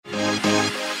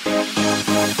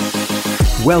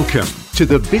Welcome to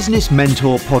the Business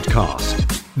Mentor Podcast.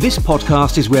 This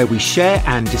podcast is where we share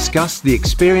and discuss the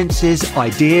experiences,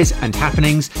 ideas, and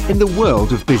happenings in the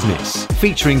world of business,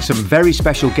 featuring some very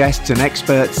special guests and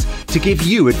experts to give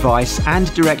you advice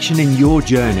and direction in your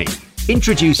journey.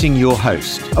 Introducing your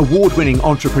host, award-winning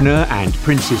entrepreneur and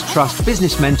Prince's Trust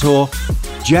business mentor,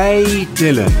 Jay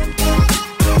Dillon.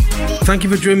 Thank you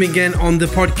for joining me again on the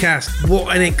podcast.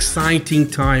 What an exciting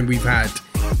time we've had.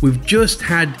 We've just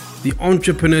had the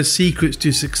Entrepreneur Secrets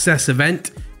to Success event,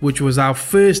 which was our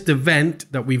first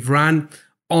event that we've ran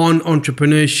on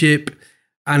entrepreneurship.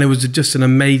 And it was just an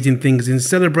amazing thing. In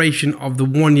celebration of the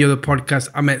 1 year of the podcast,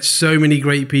 I met so many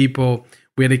great people.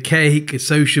 We had a cake.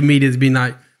 Social media has been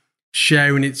like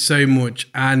sharing it so much.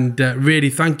 And really,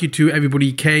 thank you to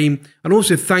everybody who came. And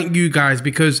also thank you guys,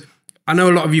 because I know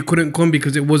a lot of you couldn't come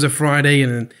because it was a Friday.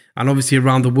 And obviously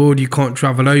around the world, you can't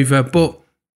travel over. But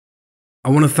I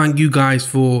want to thank you guys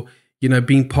for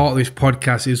being part of this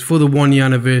podcast. It's for the 1 year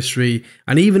anniversary.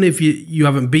 And even if you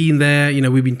haven't been there,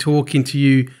 we've been talking to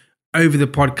you over the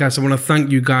podcast. I want to thank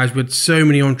you guys. We had so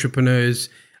many entrepreneurs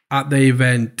at the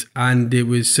event, and it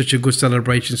was such a good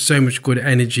celebration, so much good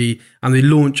energy. And the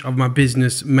launch of my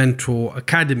Business Mentor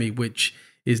Academy, which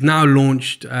is now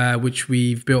launched, which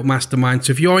we've built Mastermind.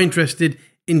 So if you're interested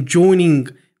in joining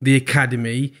the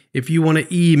Academy, if you want to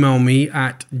email me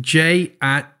at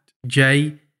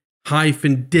j@j-Dillon,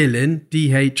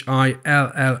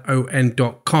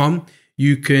 DILLON.com.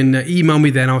 You can email me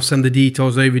then. I'll send the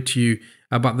details over to you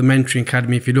about the Mentoring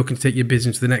Academy if you're looking to take your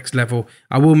business to the next level.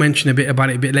 I will mention a bit about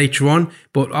it a bit later on,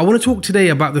 but I want to talk today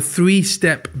about the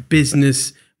 3-step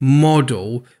business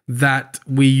model that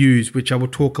we use, which I will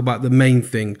talk about the main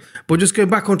thing. But just go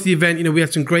back onto the event, we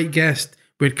had some great guests.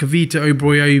 We had Kavita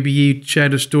Obroi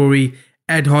shared a story,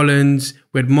 Ed Hollands,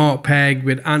 we had Mark Pegg,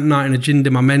 we had Ant Knight and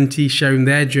Ajinder, my mentee, sharing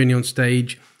their journey on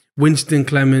stage, Winston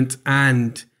Clement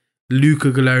and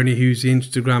Luca Galoni, who's the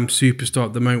Instagram superstar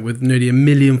at the moment with nearly 1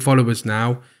 million followers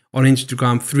now on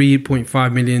Instagram,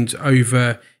 3.5 million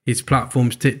over his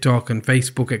platforms, TikTok and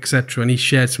Facebook, etc. And he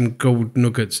shared some gold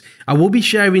nuggets. I will be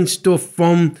sharing stuff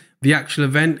from the actual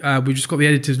event. We've just got the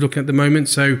editors looking at the moment.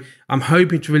 So I'm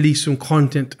hoping to release some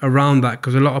content around that,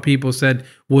 because a lot of people said,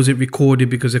 was it recorded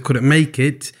because they couldn't make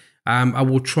it? I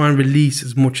will try and release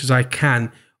as much as I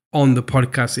can on the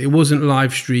podcast. It wasn't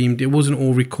live streamed. It wasn't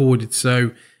all recorded.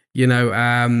 So,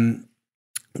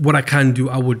 what I can do,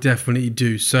 I will definitely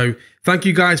do. So thank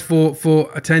you guys for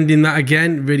attending that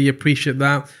again. Really appreciate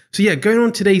that. So yeah, going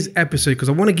on today's episode, because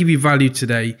I want to give you value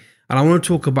today. And I want to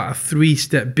talk about a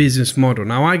 3-step business model.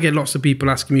 Now, I get lots of people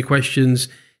asking me questions.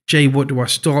 Jay, what do I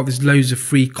start? There's loads of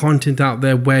free content out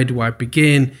there. Where do I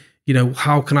begin?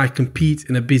 How can I compete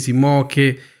in a busy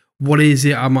market? What is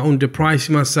it? Am I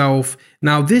underpricing myself?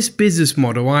 Now, this business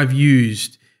model I've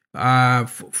used for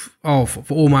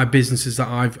all my businesses that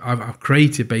I've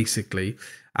created, basically.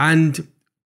 And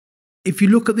if you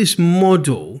look at this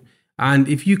model, and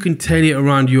if you can tailor it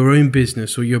around your own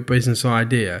business or your business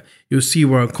idea, you'll see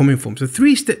where I'm coming from. So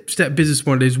 3-step business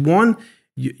model is one,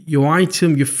 your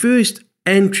first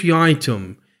entry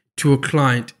item to a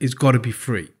client is got to be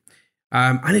free.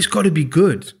 And it's got to be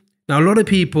good. Now, a lot of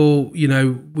people,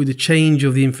 with the change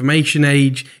of the information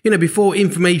age, before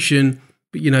information,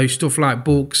 stuff like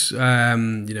books,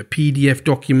 PDF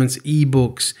documents,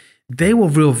 ebooks, they were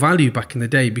real value back in the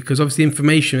day, because obviously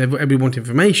information, everybody wanted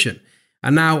information.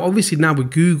 And now, obviously, now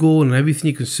with Google and everything,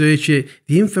 you can search it.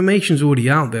 The information's already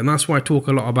out there. And that's why I talk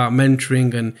a lot about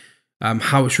mentoring and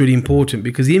how it's really important,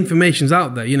 because the information's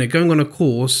out there. Going on a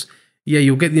course,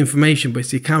 you'll get the information, but it's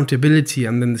the accountability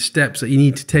and then the steps that you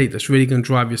need to take that's really going to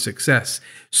drive your success.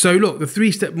 So look, the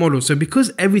 3-step model. So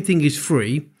because everything is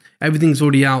free, everything's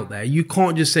already out there, you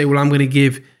can't just say, well, I'm going to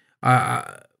give,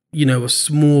 a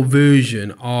small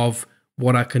version of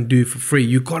what I can do for free.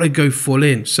 You've got to go full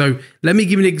in. So let me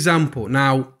give you an example.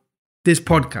 Now, this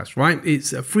podcast, right?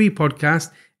 It's a free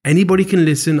podcast. Anybody can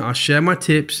listen. I share my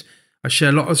tips. I share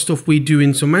a lot of stuff we do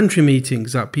in some mentoring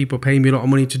meetings that people pay me a lot of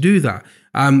money to do that.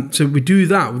 So we do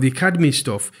that with the Academy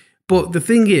stuff. But the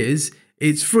thing is,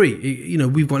 it's free.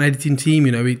 We've got an editing team.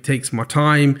 It takes my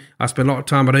time. I spend a lot of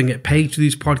time. I don't get paid to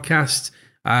these podcasts.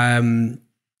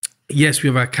 Yes, we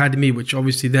have our Academy, which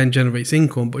obviously then generates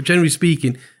income. But generally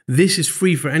speaking, this is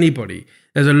free for anybody.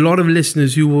 There's a lot of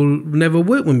listeners who will never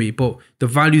work with me, but the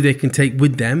value they can take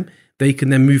with them, they can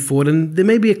then move forward, and there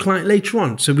may be a client later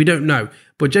on. So we don't know.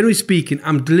 But generally speaking,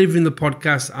 I'm delivering the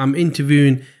podcast. I'm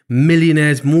interviewing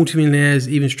millionaires, multimillionaires,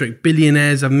 even straight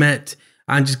billionaires I've met,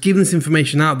 and just giving this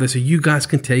information out there so you guys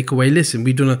can take away. Listen,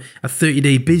 we've done a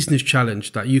 30-day business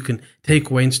challenge that you can take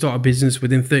away and start a business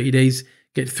within 30 days,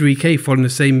 get 3K following the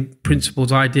same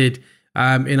principles I did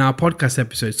in our podcast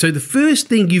episode. So the first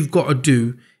thing you've got to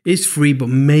do is free, but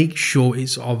make sure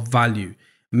it's of value.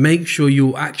 Make sure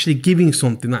you're actually giving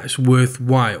something that's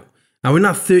worthwhile. Now, in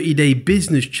our 30-day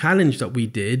business challenge that we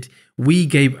did, we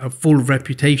gave a full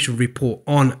reputation report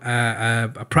on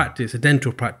a practice, a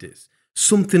dental practice,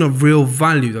 something of real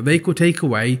value that they could take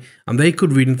away and they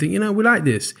could read and think, we like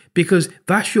this, because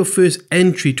that's your first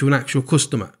entry to an actual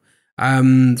customer.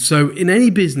 So in any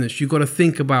business, you've got to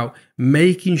think about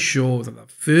making sure that the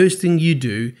first thing you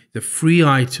do, the free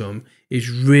item, is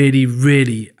really,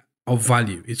 really of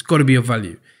value. It's got to be of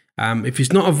value. If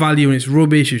it's not of value and it's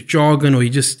rubbish, it's jargon, or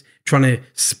you're just trying to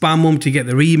spam them to get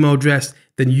their email address,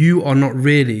 then you are not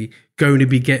really going to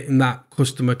be getting that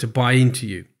customer to buy into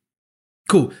you.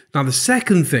 Cool. Now, the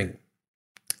second thing,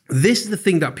 this is the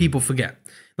thing that people forget.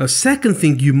 The second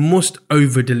thing, you must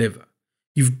over-deliver.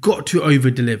 You've got to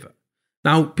over-deliver.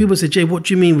 Now, people say, Jay, what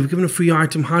do you mean? We've given a free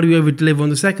item. How do we over-deliver on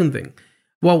the second thing?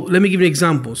 Well, let me give you an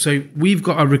example. So we've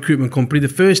got a recruitment company. The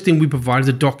first thing we provide is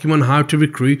a document on how to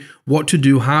recruit, what to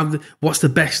do, what's the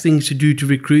best things to do to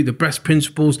recruit, the best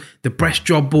principles, the best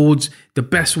job boards, the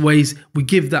best ways. We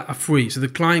give that a free. So the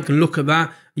client can look at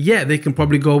that. Yeah, they can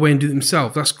probably go away and do it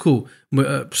themselves. That's cool.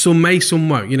 But some may, some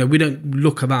won't. We don't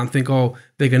look at that and think,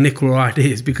 they're going to nickel our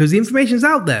ideas, because the information's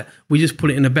out there. We just put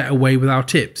it in a better way with our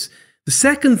tips. The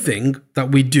second thing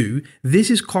that we do, this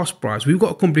is cost price. We've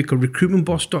got a company called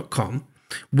recruitmentboss.com,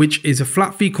 which is a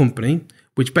flat fee company,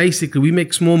 which basically we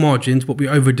make small margins, but we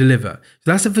over deliver.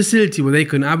 So that's a facility where they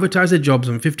can advertise their jobs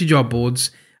on 50 job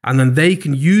boards, and then they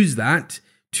can use that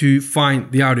to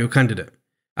find the ideal candidate.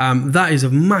 That is a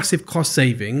massive cost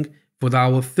saving for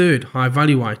our third high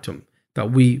value item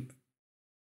that we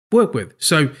work with.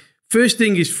 So first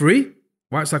thing is free,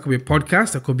 right? So that could be a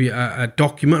podcast, that could be a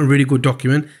document, a really good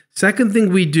document. Second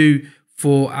thing we do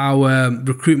for our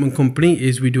recruitment company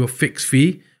is we do a fixed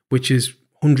fee, which is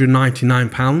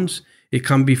 £199. It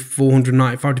can be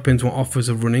 £495, depends on what offers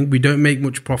are running. We don't make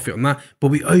much profit on that, but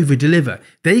we over deliver.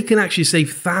 They can actually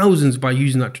save thousands by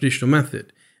using that traditional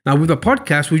method. Now with a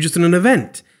podcast, we've just done an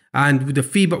event, and the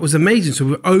feedback was amazing. So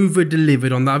we over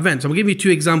delivered on that event. So I'm gonna give you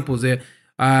two examples here.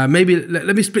 Maybe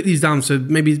let me split these down, so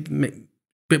maybe a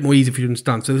bit more easy for you to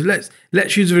understand. So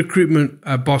let's use a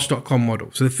recruitmentboss.com model.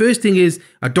 So the first thing is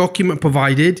a document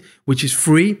provided, which is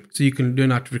free, so you can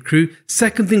learn how to recruit.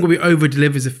 Second thing, where we over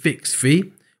deliver, is a fixed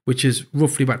fee, which is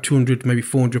roughly about £200, maybe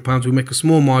 £400. We make a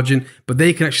small margin, but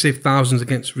they can actually save thousands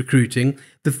against recruiting.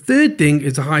 The third thing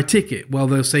is a high ticket. Well,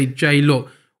 they'll say, Jay, look,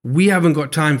 we haven't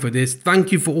got time for this.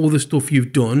 Thank you for all the stuff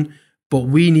you've done, but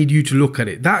we need you to look at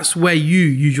it. That's where you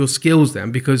use your skills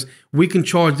then, because we can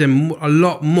charge them a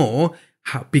lot more,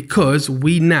 because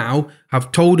we now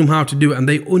have told them how to do it and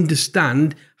they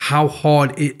understand how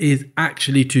hard it is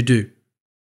actually to do.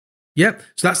 Yep.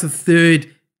 So that's the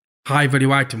third high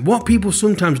value item. What people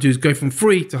sometimes do is go from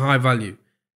free to high value.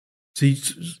 So,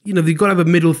 they've got to have a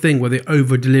middle thing where they're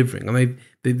over delivering and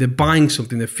they're buying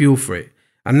something, they feel for it.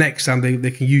 And next time they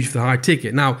can use the high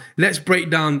ticket. Now, let's break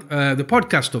down the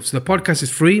podcast stuff. So the podcast is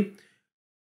free.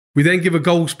 We then give a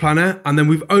goals planner, and then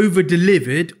we've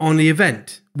over-delivered on the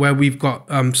event where we've got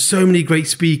so many great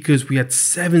speakers. We had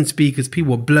 7 speakers.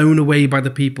 People were blown away by the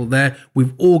people there.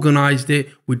 We've organized it.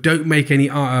 We don't make any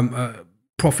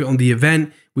profit on the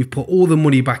event. We've put all the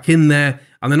money back in there.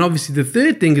 And then obviously the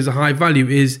third thing is a high value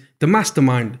is the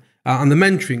mastermind and the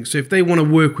mentoring. So if they want to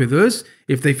work with us,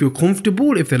 if they feel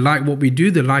comfortable, if they like what we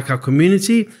do, they like our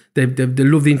community, they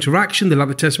love the interaction, they like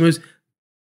the testimonies,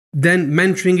 then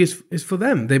mentoring is for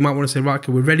them. They might want to say, right,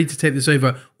 okay, we're ready to take this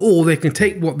over. Or they can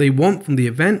take what they want from the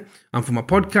event and from our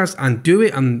podcast and do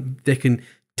it, and they can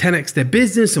 10x their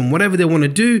business and whatever they want to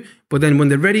do. But then when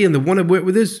they're ready and they want to work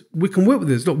with us, we can work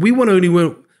with us. Look, we want to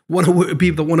work with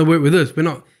people that want to work with us. We're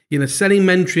not, selling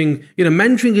mentoring.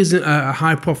 Mentoring isn't a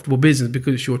high profitable business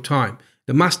because it's your time.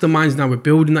 The masterminds now, we're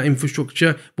building that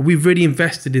infrastructure, but we've really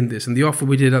invested in this, and the offer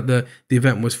we did at the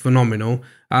event was phenomenal.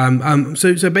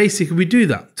 So basically we do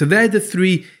that. So they're the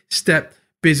 3-step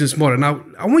business model. Now,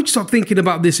 I want you to start thinking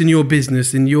about this in your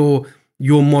business, in your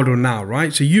model now,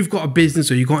 right? So you've got a business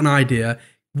or you've got an idea.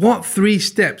 What 3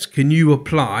 steps can you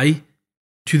apply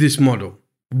to this model?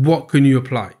 What can you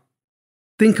apply?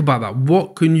 Think about that.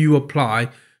 What can you apply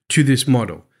to this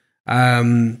model?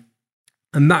 And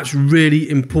that's really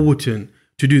important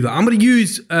to do that. I'm going to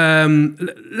use,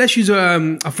 let's use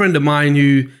a friend of mine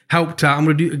who helped out. I'm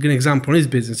going to do an example on his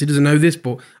business. He doesn't know this,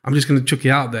 but I'm just going to chuck it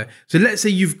out there. So let's say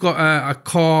you've got a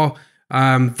car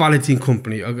valeting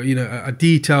company, a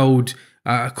detailed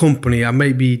company. I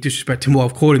may be disrespecting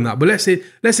what I'm calling that, but let's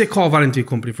say car valeting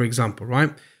company, for example,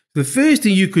 right? The first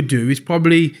thing you could do is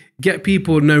probably get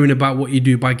people knowing about what you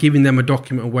do by giving them a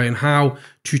document away on how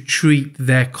to treat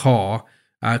their car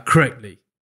correctly,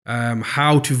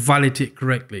 how to validate it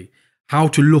correctly, how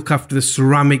to look after the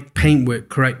ceramic paintwork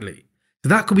correctly. So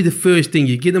that could be the first thing.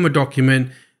 You give them a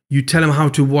document, you tell them how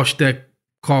to wash their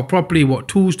car properly, what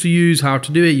tools to use, how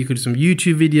to do it. You could do some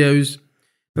YouTube videos.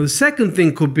 Now, the second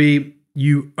thing could be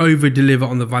you over-deliver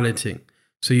on the valeting.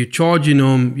 So you're charging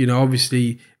them,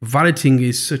 obviously valeting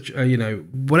is such a,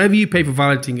 whatever you pay for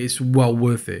valeting is well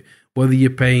worth it. Whether you're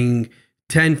paying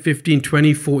 10, 15,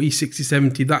 20, 40, 60,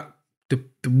 70, the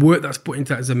work that's put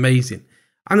into that is amazing.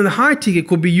 And then the high ticket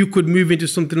could be you could move into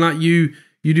something like you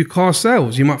do car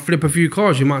sales. You might flip a few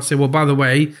cars. You might say, well, by the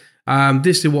way,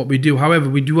 this is what we do. However,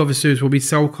 we do have a service where we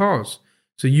sell cars.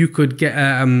 So you could get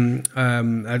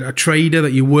a trader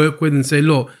that you work with and say,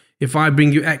 look, if I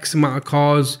bring you X amount of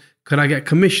cars, could I get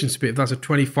commission split? If that's a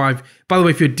 25. By the way,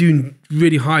 if you're doing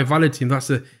really high valeting, that's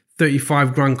a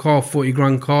 35 grand car, 40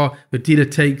 grand car. The dealer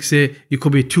takes it. You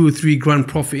could be a 2 or 3 grand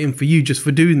profit in for you just for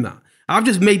doing that. I've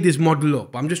just made this model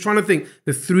up. I'm just trying to think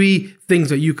the 3 things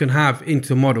that you can have into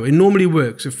the model. It normally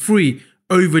works. So free,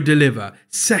 over deliver.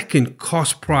 Second,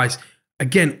 cost price.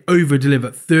 Again, over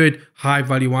deliver. Third, high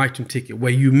value item ticket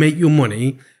where you make your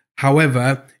money.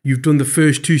 However, you've done the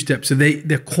first 2 steps, so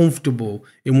they're comfortable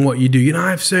in what you do. I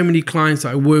have so many clients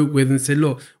that I work with and say,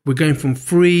 look, we're going from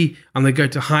free, and they go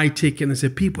to high ticket, and they say,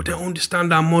 people don't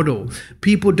understand our model.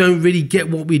 People don't really get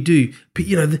what we do.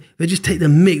 They just take the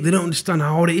mick. They don't understand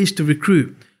how hard it is to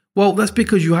recruit. Well, that's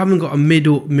because you haven't got a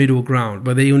middle ground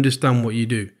where they understand what you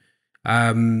do.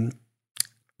 And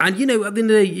at the end of the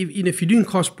day, if you're doing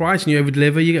cost price and you over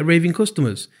deliver, you get raving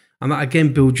customers, and that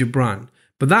again builds your brand.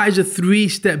 But that is a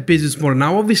 3-step business model.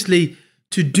 Now, obviously,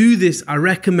 to do this, I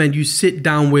recommend you sit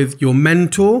down with your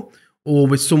mentor or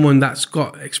with someone that's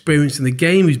got experience in the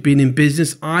game, who's been in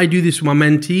business. I do this with my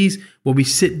mentees, where we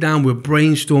sit down, we'll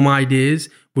brainstorm ideas,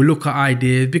 we'll look at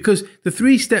ideas, because the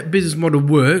 3-step business model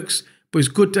works, but it's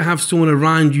good to have someone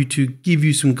around you to give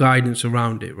you some guidance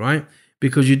around it, right?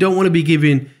 Because you don't want to be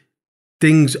giving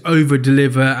things over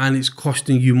deliver and it's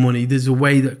costing you money. There's a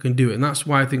way that can do it. And that's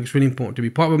why I think it's really important to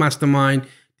be part of a mastermind,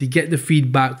 to get the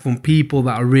feedback from people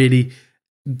that are really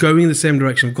going in the same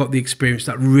direction, have got the experience.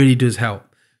 That really does help.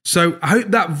 So I hope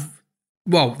that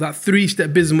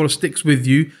 3-step business model sticks with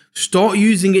you. Start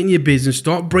using it in your business.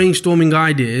 Start brainstorming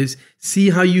ideas. See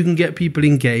how you can get people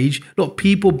engaged. Look,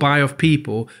 people buy off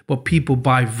people, but people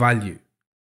buy value.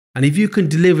 And if you can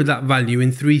deliver that value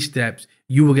in 3 steps,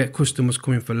 you will get customers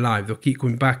coming for life. They'll keep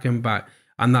coming back and back.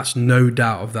 And that's no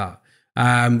doubt of that.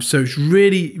 So it's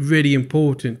really, really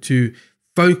important to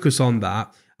focus on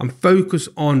that and focus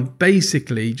on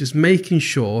basically just making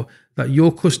sure that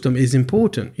your customer is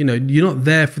important. You're not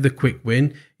there for the quick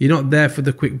win. You're not there for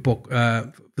the quick book.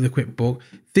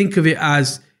 Think of it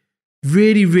as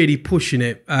really, really pushing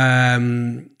it,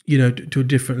 to a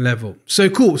different level. So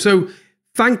cool. So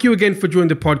thank you again for joining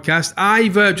the podcast.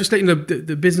 I've just let you know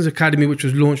the Business Academy, which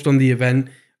was launched on the event,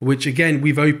 which again,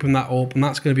 we've opened that up, and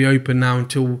that's going to be open now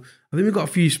until, I think we've got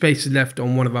a few spaces left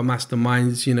on one of our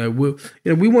masterminds.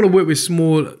 We want to work with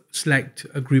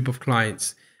a group of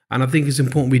clients. And I think it's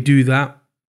important we do that.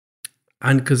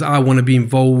 And because I want to be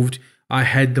involved, I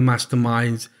head the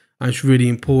masterminds, and it's really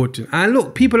important. And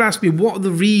look, people ask me, what are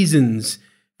the reasons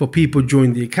for people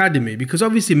joining the academy? Because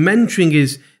obviously mentoring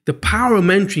is the power of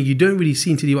mentoring. You don't really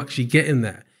see until you actually get in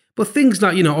there. But things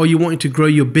like, are you wanting to grow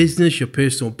your business, your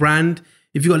personal brand?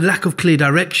 If you've got lack of clear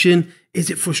direction, is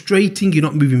it frustrating? You're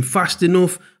not moving fast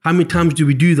enough? How many times do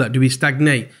we do that? Do we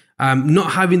stagnate?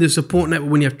 Not having the support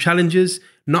network when you have challenges,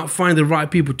 not finding the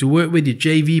right people to work with, your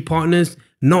JV partners,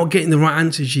 not getting the right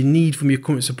answers you need from your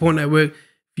current support network.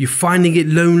 You're finding it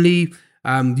lonely.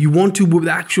 You want to work with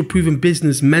actual proven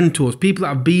business mentors, people that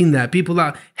have been there, people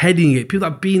that are heading it, people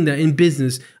that have been there in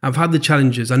business, have had the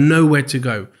challenges and know where to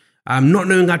go. Not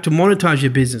knowing how to monetize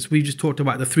your business. We just talked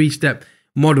about the 3-step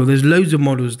model. There's loads of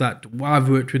models that I've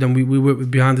worked with and we work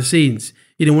with behind the scenes.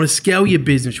 You want to scale your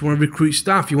business. You want to recruit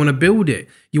staff. You want to build it.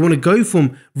 You want to go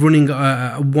from running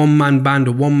a one-man band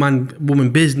or one-man woman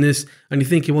business, and you're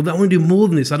thinking, well, I want to do more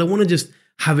than this. I don't want to just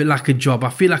have it like a job. I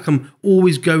feel like I'm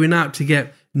always going out to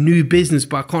get new business,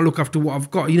 but I can't look after what I've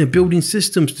got. Building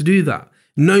systems to do that.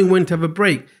 Knowing when to have a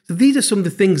break. So these are some of the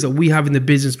things that we have in the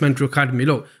Business Mentor Academy.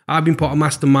 Look, I've been part of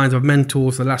masterminds of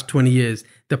mentors for the last 20 years.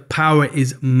 The power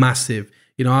is massive.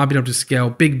 I've been able to scale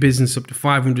big business up to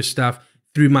 500 staff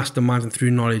through masterminds and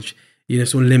through knowledge.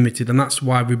 It's unlimited. And that's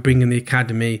why we're bringing the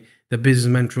academy, the Business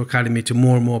Mentor Academy, to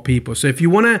more and more people. So if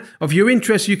you're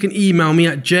interested, you can email me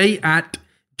at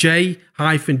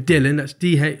j@j-dillon, that's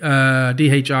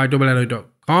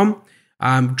DHILLO.com.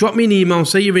 drop me an email,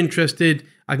 say you're interested.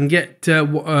 I can get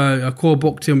a call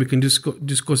booked in. We can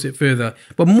discuss it further.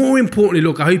 But more importantly,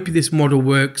 look, I hope this model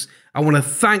works. I want to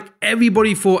thank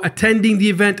everybody for attending the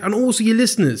event and also your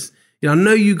listeners. I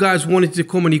know you guys wanted to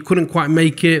come and you couldn't quite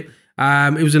make it.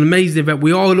 It was an amazing event.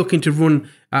 We are looking to run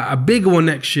a bigger one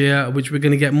next year, which we're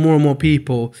going to get more and more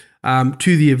people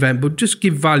to the event, but just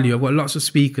give value. I've got lots of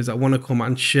speakers that want to come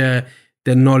and share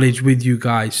their knowledge with you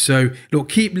guys. So look,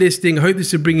 keep listening. I hope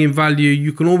this is bringing value.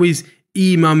 You can always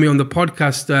email me on the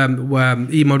podcast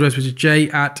email address, which is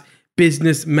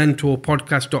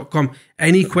j@businessmentorpodcast.com.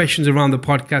 Any questions around the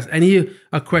podcast, any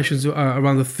questions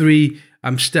around the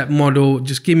 3-step model,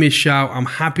 just give me a shout. I'm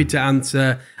happy to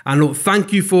answer. And look,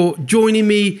 thank you for joining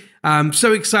me. I'm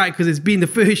so excited because it's been the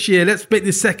first year. Let's make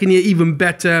the second year even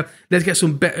better. Let's get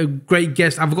some great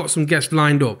guests. I've got some guests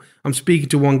lined up. I'm speaking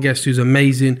to one guest who's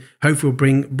amazing. Hopefully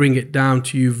we'll bring it down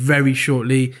to you very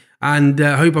shortly. And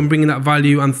I hope I'm bringing that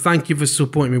value. And thank you for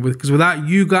supporting me because without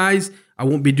you guys, I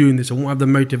won't be doing this. I won't have the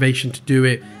motivation to do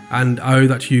it. And I owe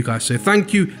that to you guys. So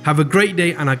thank you. Have a great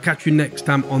day. And I'll catch you next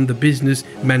time on the Business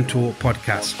Mentor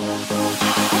Podcast.